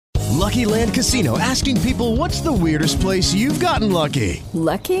Lucky Land Casino, asking people, what's the weirdest place you've gotten lucky?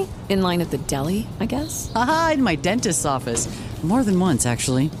 Lucky? In line at the deli, I guess? Aha, in my dentist's office. More than once,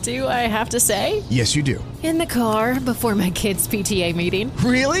 actually. Do I have to say? Yes, you do. In the car before my kids' PTA meeting.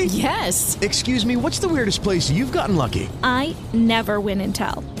 Really? Yes. Excuse me, what's the weirdest place you've gotten lucky? I never win and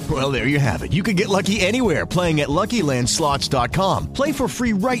tell. Well, there you have it. You can get lucky anywhere, playing at LuckyLandSlots.com. Play for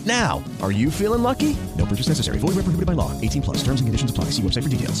free right now. Are you feeling lucky? No purchase necessary. Void where prohibited by law. 18 plus. Terms and conditions apply. See website for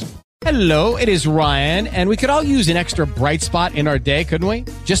details. Hello, it is Ryan, and we could all use an extra bright spot in our day, couldn't we?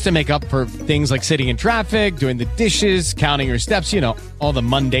 Just to make up for things like sitting in traffic, doing the dishes, counting your steps, you know, all the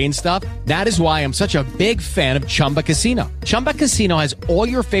mundane stuff. That is why I'm such a big fan of Chumba Casino. Chumba Casino has all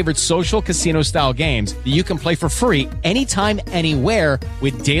your favorite social casino-style games that you can play for free anytime, anywhere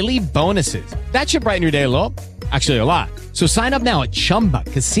with daily bonuses. That should brighten your day a little. Actually, a lot. So sign up now at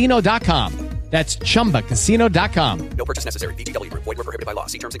ChumbaCasino.com. That's ChumbaCasino.com. No purchase necessary. VGW Group. Void where prohibited by law.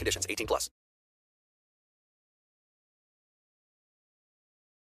 See terms and conditions. 18 plus.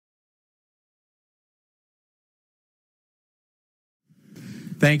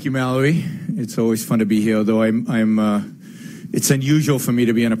 Thank you, Mallory. It's always fun to be here, though it's unusual for me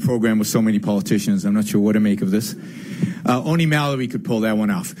to be on a program with so many politicians. I'm not sure what to make of this. Only Mallory could pull that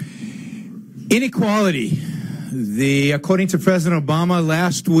one off. Inequality. According to President Obama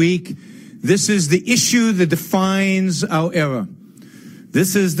last week, this is the issue that defines our era.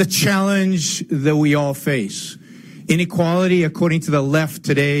 This is the challenge that we all face. Inequality, according to the left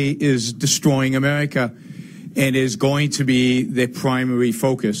today, is destroying America and is going to be their primary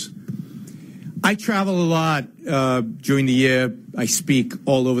focus. I travel a lot during the year. I speak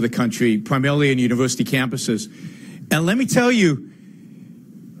all over the country, primarily in university campuses. And let me tell you,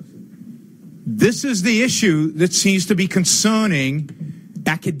 this is the issue that seems to be concerning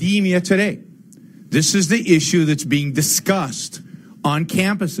academia today. This is the issue that's being discussed on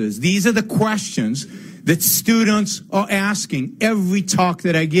campuses. These are the questions that students are asking every talk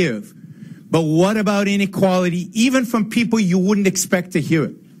that I give. But what about inequality, even from people you wouldn't expect to hear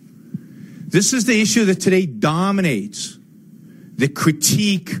it? This is the issue that today dominates the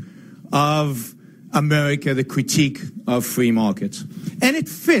critique of America, the critique of free markets. And it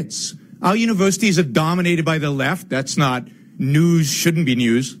fits. Our universities are dominated by the left. That's not news, shouldn't be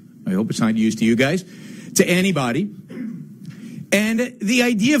news. I hope it's not news to you guys, to anybody. And the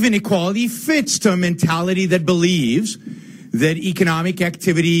idea of inequality fits to a mentality that believes that economic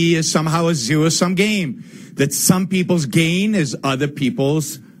activity is somehow a zero-sum game, that some people's gain is other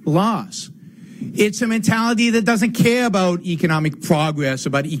people's loss. It's a mentality that doesn't care about economic progress,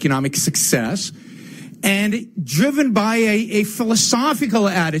 about economic success, and driven by a philosophical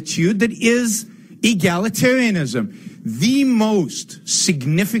attitude that is egalitarianism. The most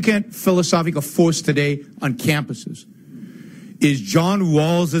significant philosophical force today on campuses is John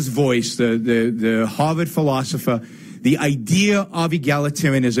Rawls's voice, the Harvard philosopher, the idea of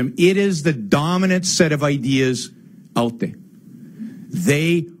egalitarianism. It is the dominant set of ideas out there.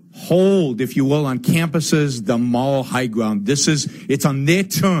 They hold, if you will, on campuses, the moral high ground. It's on their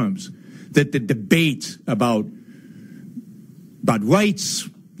terms that the debate about rights,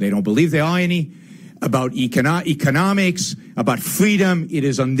 they don't believe there are any, about economics, about freedom, it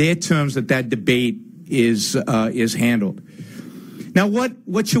is on their terms that debate is handled. Now,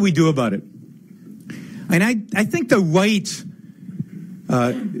 what should we do about it? And I think the right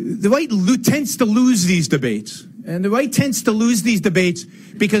tends to lose these debates. And the right tends to lose these debates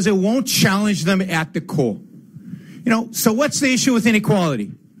because it won't challenge them at the core. So what's the issue with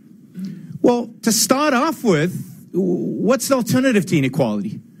inequality? Well, to start off with, what's the alternative to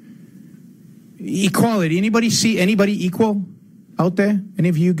inequality? Equality. Anybody see anybody equal out there? Any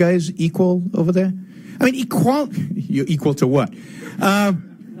of you guys equal over there? I mean, you're equal to what?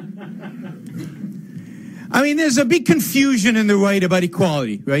 There's a big confusion in the right about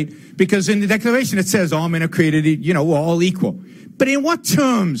equality, right? Because in the Declaration it says all men are created, we're all equal. But in what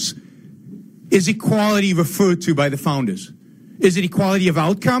terms is equality referred to by the founders? Is it equality of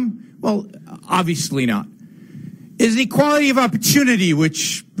outcome? Well, obviously not. Is it equality of opportunity,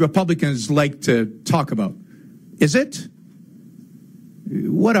 which Republicans like to talk about? Is it?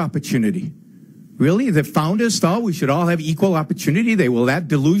 What opportunity? Really? The founders thought we should all have equal opportunity? They were that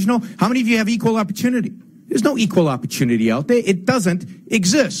delusional? How many of you have equal opportunity? There's no equal opportunity out there. It doesn't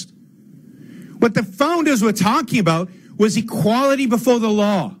exist. What the founders were talking about was equality before the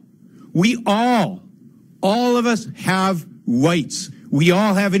law. We all of us have rights. We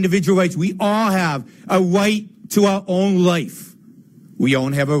all have individual rights. We all have a right to our own life. We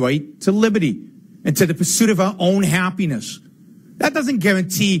all have a right to liberty and to the pursuit of our own happiness. That doesn't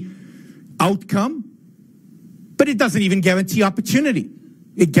guarantee outcome, but it doesn't even guarantee opportunity.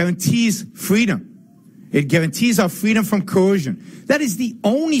 It guarantees freedom. It guarantees our freedom from coercion. That is the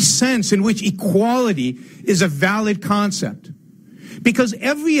only sense in which equality is a valid concept. Because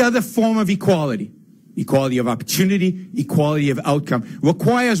every other form of equality, equality of opportunity, equality of outcome,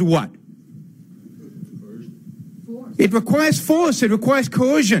 requires what? It requires force. It requires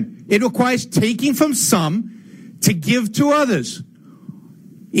coercion. It requires taking from some to give to others.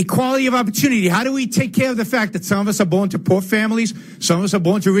 Equality of opportunity. How do we take care of the fact that some of us are born to poor families, some of us are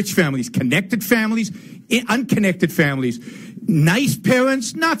born to rich families, connected families, unconnected families, nice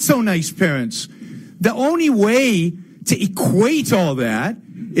parents, not so nice parents? The only way to equate all that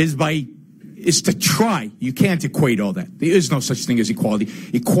is to try. You can't equate all that. There is no such thing as equality.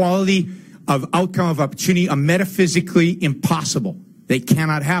 Equality of outcome of opportunity are metaphysically impossible. They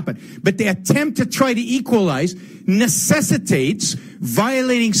cannot happen. But the attempt to try to equalize necessitates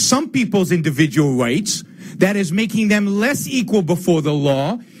violating some people's individual rights, that is making them less equal before the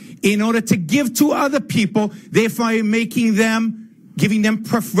law, in order to give to other people, therefore giving them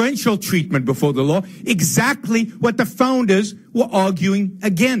preferential treatment before the law, exactly what the founders were arguing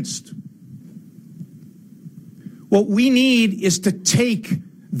against. What we need is to take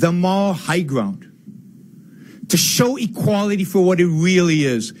the moral high ground, to show equality for what it really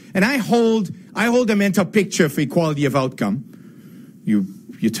is. And I hold a mental picture for equality of outcome.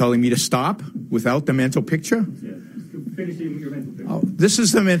 You're telling me to stop without the mental picture? Yeah, finishing your mental picture. Oh, this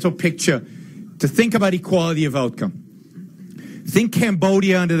is the mental picture to think about equality of outcome. Think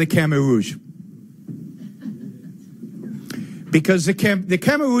Cambodia under the Khmer Rouge. Because the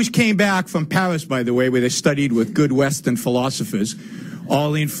Khmer Rouge came back from Paris, by the way, where they studied with good Western philosophers,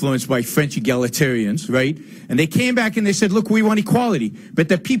 all influenced by French egalitarians, right? And they came back and they said, look, we want equality. But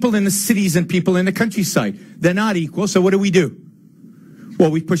the people in the cities and people in the countryside, they're not equal, so what do? Well,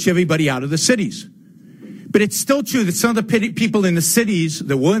 we push everybody out of the cities. But it's still true that some of the people in the cities,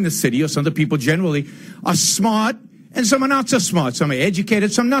 that were in the city, or some of the people generally, are smart, and some are not so smart. Some are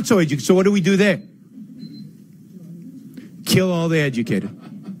educated, some not so educated. So what do we do there? Kill all the educated.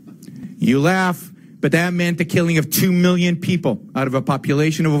 You laugh, but that meant the killing of 2 million people out of a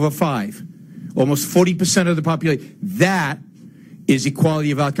population of over 5. Almost 40% of the population. That is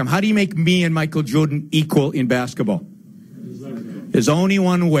equality of outcome. How do you make me and Michael Jordan equal in basketball? There's only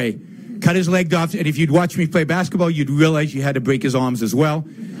one way. Cut his leg off, and if you'd watch me play basketball, you'd realize you had to break his arms as well.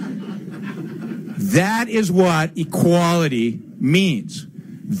 That is what equality means.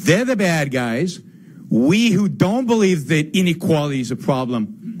 They're the bad guys. We who don't believe that inequality is a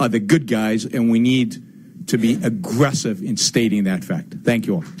problem are the good guys, and we need to be aggressive in stating that fact. Thank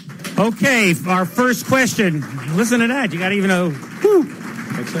you all. Okay, our first question. Listen to that. You got to even know. Whew.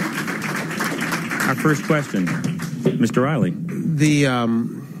 That's it. Our first question. Mr. Riley. The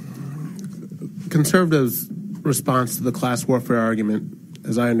conservatives' response to the class warfare argument,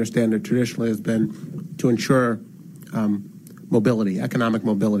 as I understand it, traditionally has been to ensure mobility, economic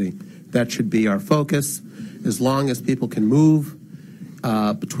mobility. That should be our focus. As long as people can move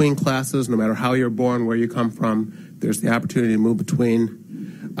between classes, no matter how you're born, where you come from, there's the opportunity to move between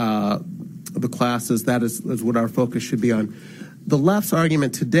the classes. That is what our focus should be on. The left's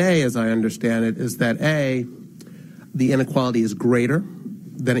argument today, as I understand it, is that A, the inequality is greater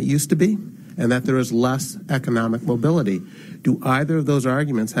than it used to be, and that there is less economic mobility. Do either of those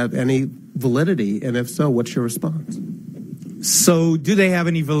arguments have any validity? And if so, what's your response? So, do they have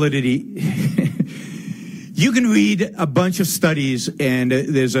any validity? You can read a bunch of studies, and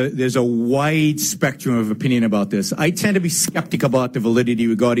there's a wide spectrum of opinion about this. I tend to be skeptical about the validity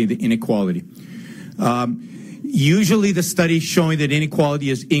regarding the inequality. Usually the studies showing that inequality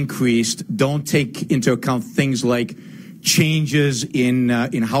has increased don't take into account things like changes in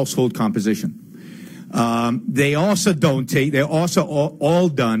household composition. They also don't take, they're also all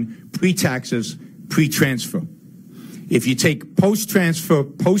done pre-taxes, pre-transfer. If you take post-transfer,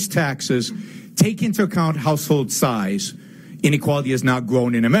 post-taxes, take into account household size, inequality has not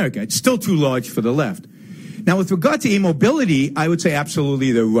grown in America. It's still too large for the left. Now, with regard to immobility, I would say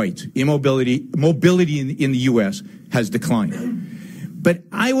absolutely they're right. Mobility in the U.S. has declined. But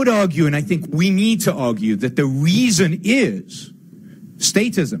I would argue, and I think we need to argue, that the reason is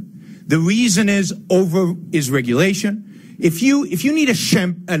statism. The reason is regulation. If you need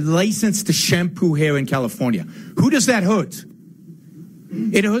a license to shampoo hair in California, who does that hurt?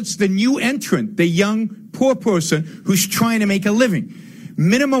 It hurts the new entrant, the young poor person who's trying to make a living.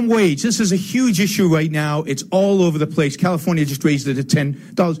 Minimum wage, this is a huge issue right now. It's all over the place. California just raised it to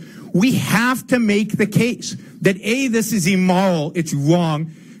 $10. We have to make the case that A, this is immoral, it's wrong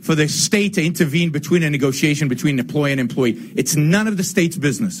for the state to intervene between a negotiation between employer and employee. It's none of the state's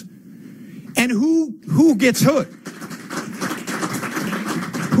business. And who gets hurt?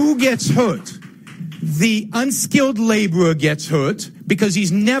 who gets hurt? The unskilled laborer gets hurt because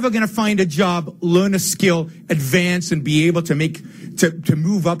he's never going to find a job, learn a skill, advance, and be able to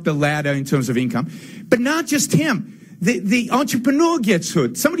move up the ladder in terms of income. But not just him. The entrepreneur gets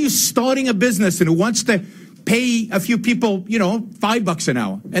hurt. Somebody who's starting a business and who wants to pay a few people, $5 an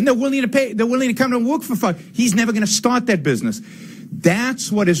hour, and they're willing to come and work for $5. He's never going to start that business.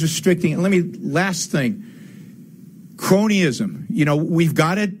 That's what is restricting. And last thing. Cronyism. We've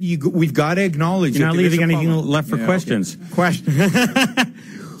got to acknowledge. You're not leaving anything left for questions. Okay.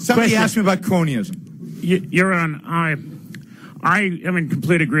 Somebody asked me about cronyism. You're on. I am in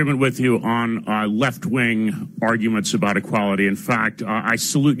complete agreement with you on left-wing arguments about equality. In fact, I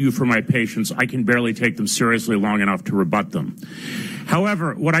salute you for my patience. I can barely take them seriously long enough to rebut them.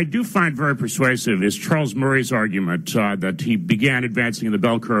 However, what I do find very persuasive is Charles Murray's argument that he began advancing in the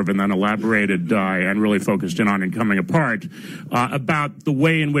bell curve and then elaborated and really focused in on and coming apart about the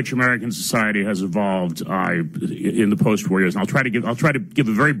way in which American society has evolved in the post-war years. And I'll try to give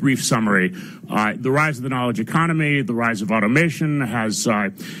a very brief summary. The rise of the knowledge economy, the rise of automation has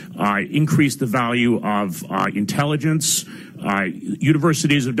increased the value of intelligence.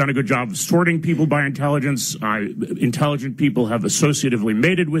 Universities have done a good job of sorting people by intelligence. Intelligent people have associatively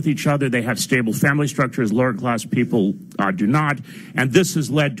mated with each other. They have stable family structures. Lower class people do not. And this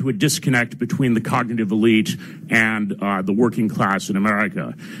has led to a disconnect between the cognitive elite and the working class in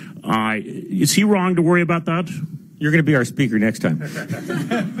America. Is he wrong to worry about that? You're going to be our speaker next time.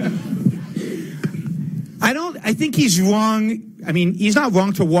 I think he's wrong. I mean, he's not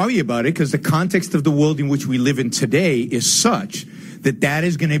wrong to worry about it because the context of the world in which we live in today is such that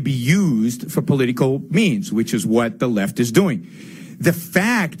is going to be used for political means, which is what the left is doing. The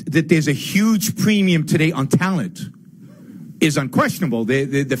fact that there's a huge premium today on talent is unquestionable.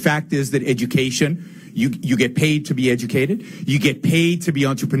 The fact is that education, you get paid to be educated, you get paid to be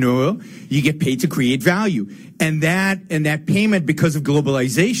entrepreneurial, you get paid to create value. And that payment, because of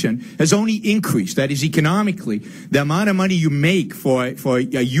globalization, has only increased. That is, economically, the amount of money you make for a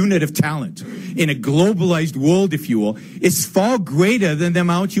unit of talent in a globalized world, if you will, is far greater than the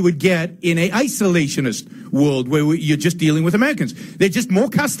amount you would get in an isolationist world where you're just dealing with Americans. They're just more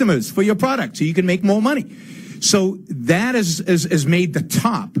customers for your product, so you can make more money. So that has made the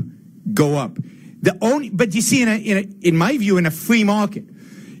top go up. But you see, in my view, in a free market,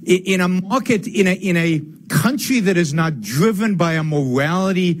 in a country that is not driven by a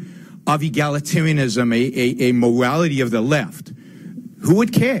morality of egalitarianism, a morality of the left, who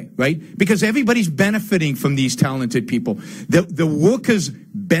would care, right? Because everybody's benefiting from these talented people. The workers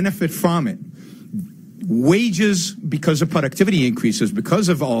benefit from it. Wages, because of productivity increases, because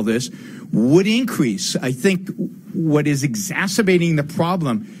of all this, would increase. I think what is exacerbating the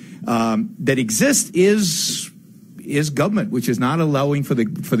problem that exists is government, which is not allowing for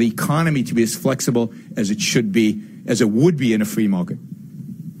the economy to be as flexible as it should be, as it would be in a free market.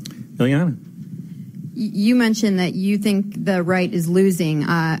 Ileana? You mentioned that you think the right is losing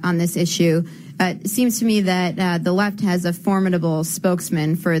on this issue. It seems to me that the left has a formidable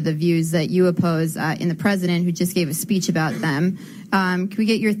spokesman for the views that you oppose in the president, who just gave a speech about them. Can we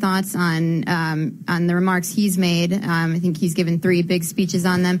get your thoughts on the remarks he's made? I think he's given 3 big speeches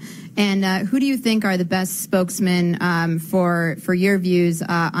on them. And who do you think are the best spokesmen for your views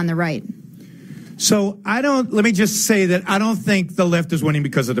on the right? So let me just say that I don't think the left is winning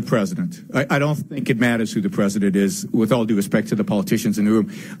because of the president. I don't think it matters who the president is, with all due respect to the politicians in the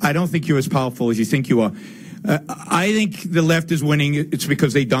room. I don't think you're as powerful as you think you are. I think the left is winning. It's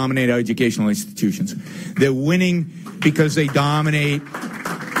because they dominate our educational institutions. They're winning because they dominate.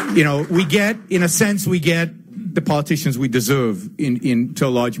 We get the politicians we deserve to a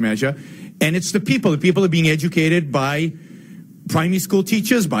large measure. And it's the people. The people are being educated by primary school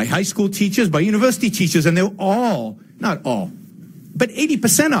teachers, by high school teachers, by university teachers, and they're all, not all, but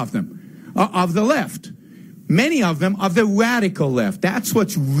 80% of them are of the left. Many of them of the radical left. That's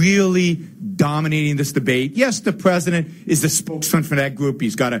what's really dominating this debate. Yes, the president is the spokesman for that group.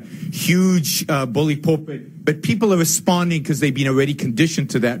 He's got a huge bully pulpit, but people are responding because they've been already conditioned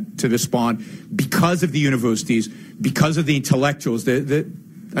to respond because of the universities, because of the intellectuals.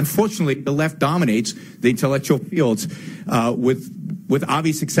 Unfortunately, the left dominates the intellectual fields with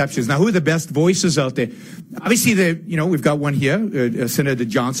obvious exceptions. Now, who are the best voices out there? Obviously, we've got one here, Senator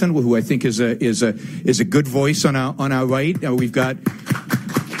Johnson, who I think is a good voice on our right. We've got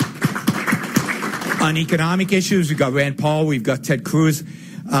on economic issues, we've got Rand Paul, we've got Ted Cruz.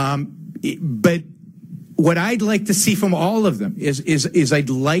 But what I'd like to see from all of them is I'd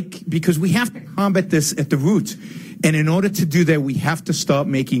like, because we have to combat this at the roots. And in order to do that, we have to start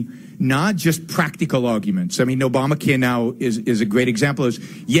making not just practical arguments. I mean, Obamacare now is a great example.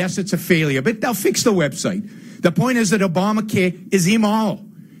 Yes, it's a failure, but they'll fix the website. The point is that Obamacare is immoral.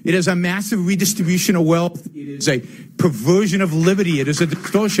 It is a massive redistribution of wealth. It is a perversion of liberty. It is a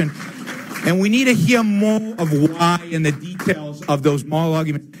distortion. And we need to hear more of why and the details of those moral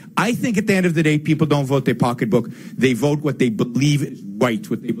arguments. I think at the end of the day, people don't vote their pocketbook. They vote what they believe is right,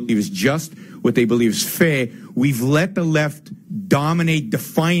 what they believe is just, what they believe is fair. We've let the left dominate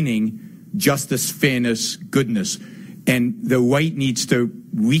defining justice, fairness, goodness. And the right needs to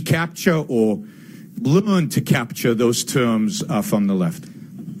recapture or learn to capture those terms from the left.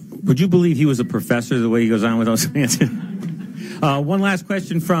 Would you believe he was a professor the way he goes on with those answers? One last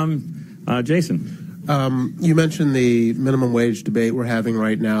question from Jason. You mentioned the minimum wage debate we're having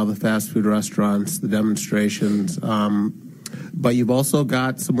right now, the fast food restaurants, the demonstrations. But you've also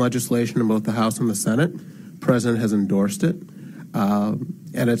got some legislation in both the House and the Senate. The President has endorsed it.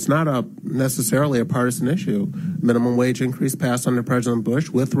 And it's not necessarily a partisan issue. Minimum wage increase passed under President Bush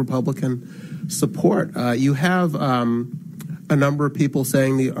with Republican support. You have a number of people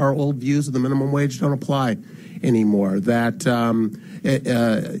saying our old views of the minimum wage don't apply anymore, that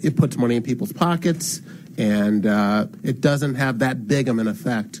it puts money in people's pockets and it doesn't have that big of an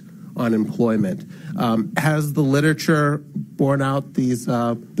effect on employment. Has the literature borne out this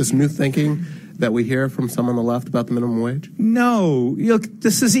new thinking that we hear from some on the left about the minimum wage? No. Look,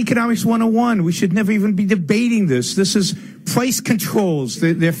 this is Economics 101. We should never even be debating this. This is price controls.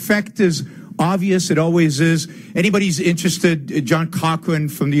 The effect is obvious. It always is. Anybody's interested, John Cochran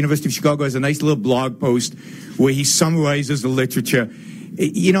from the University of Chicago has a nice little blog post where he summarizes the literature.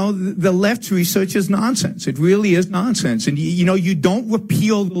 You know, the left's research is nonsense. It really is nonsense. And, you know, you don't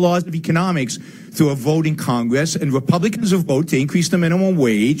repeal the laws of economics through a vote in Congress, and Republicans who vote to increase the minimum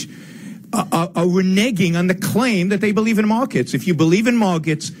wage are reneging on the claim that they believe in markets. If you believe in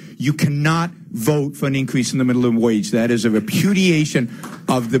markets, you cannot vote for an increase in the minimum wage. That is a repudiation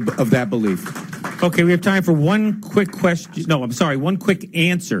of that belief. Okay, we have time for one quick question. No, I'm sorry, one quick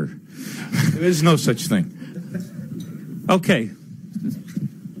answer. There is no such thing. Okay.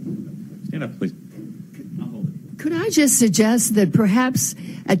 Stand up, please. Could I just suggest that perhaps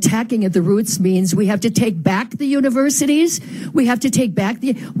attacking at the roots means we have to take back the universities? We have to take back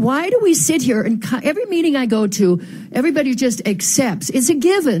why do we sit here and every meeting I go to, everybody just accepts. It's a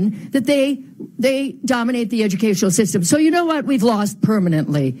given that they dominate the educational system. So you know what? We've lost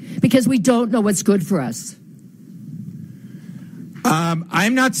permanently because we don't know what's good for us.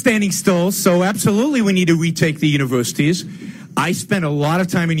 I'm not standing still, so absolutely we need to retake the universities. I spent a lot of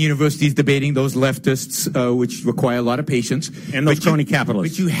time in universities debating those leftists, which require a lot of patience. And those crony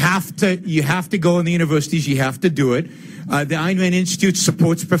capitalists. But you have to go in the universities. You have to do it. The Ayn Rand Institute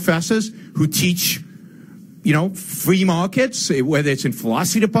supports professors who teach, you know, free markets, whether it's in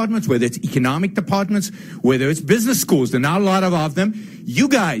philosophy departments, whether it's economic departments, whether it's business schools. There are not a lot of them. You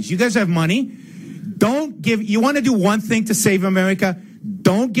guys have money. You want to do one thing to save America?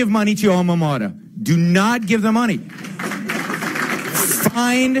 Don't give money to your alma mater. Do not give them money.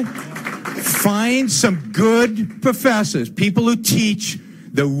 Find some good professors, people who teach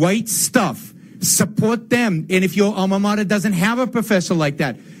the right stuff. Support them. And if your alma mater doesn't have a professor like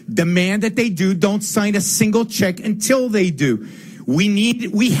that, demand that they do. Don't sign a single check until they do.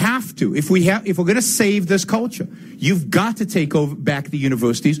 We have to. If we're going to save this culture, you've got to take back the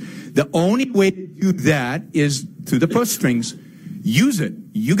universities. The only way to do that is through the purse strings. Use it.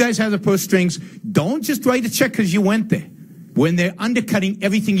 You guys have the purse strings. Don't just write a check because you went there. When they're undercutting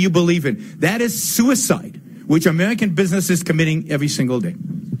everything you believe in. That is suicide, which American business is committing every single day.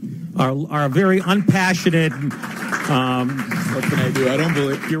 Our very unpassionate... what can I do? I don't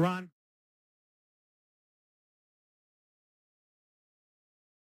believe... You're on...